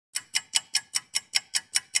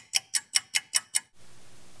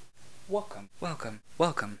Welcome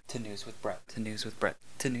to News with Bret. Welcome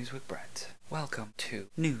to News with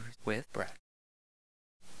Bret.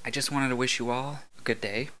 I just wanted to wish you all a good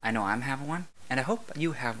day. I know I'm having one, and I hope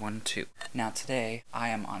you have one too. Now today, I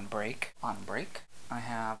am on break. I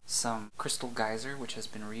have some Crystal Geyser, which has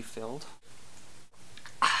been refilled.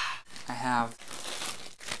 I have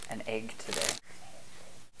an egg today.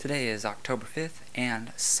 Today is October 5th,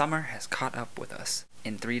 and summer has caught up with us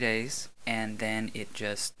in 3 days, and then it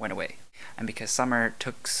just went away. And because summer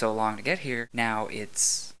took so long to get here, now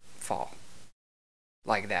it's fall.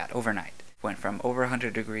 Like that, overnight. Went from over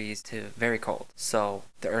 100 degrees to very cold. So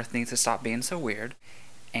the earth needs to stop being so weird,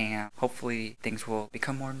 and hopefully things will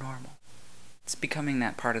become more normal. It's becoming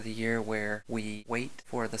that part of the year where we wait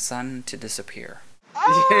for the sun to disappear.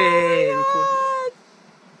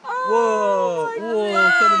 Whoa,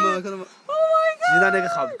看到吗？其他那个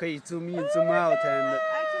好可以 zoom in, zoom out and. I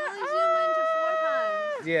can only zoom into 4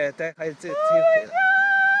 times. Yeah, 对，还有这个。Oh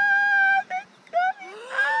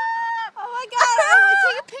my god! I will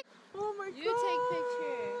take a pic. Oh my god! You take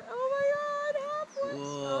picture. Oh my god! Halfway.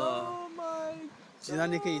 Oh my god! 其他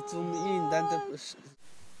你可以 zoom in， 但这不是。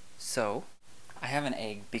So, I have an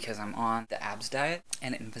egg because I'm on the abs diet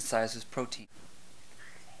and it emphasizes protein.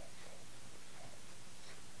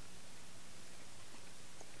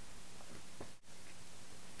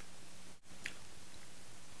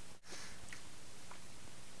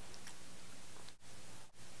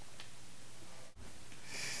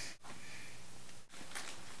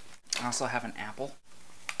 I also have an apple.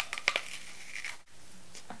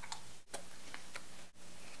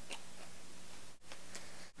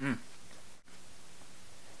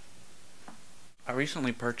 I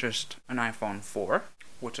recently purchased an iPhone 4,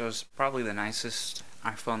 which is probably the nicest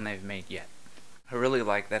iPhone they've made yet. I really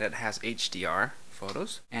like that it has HDR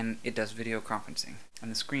photos, and it does video conferencing.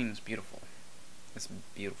 And the screen is beautiful. It's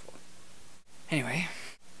beautiful. Anyway,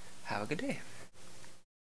 have a good day.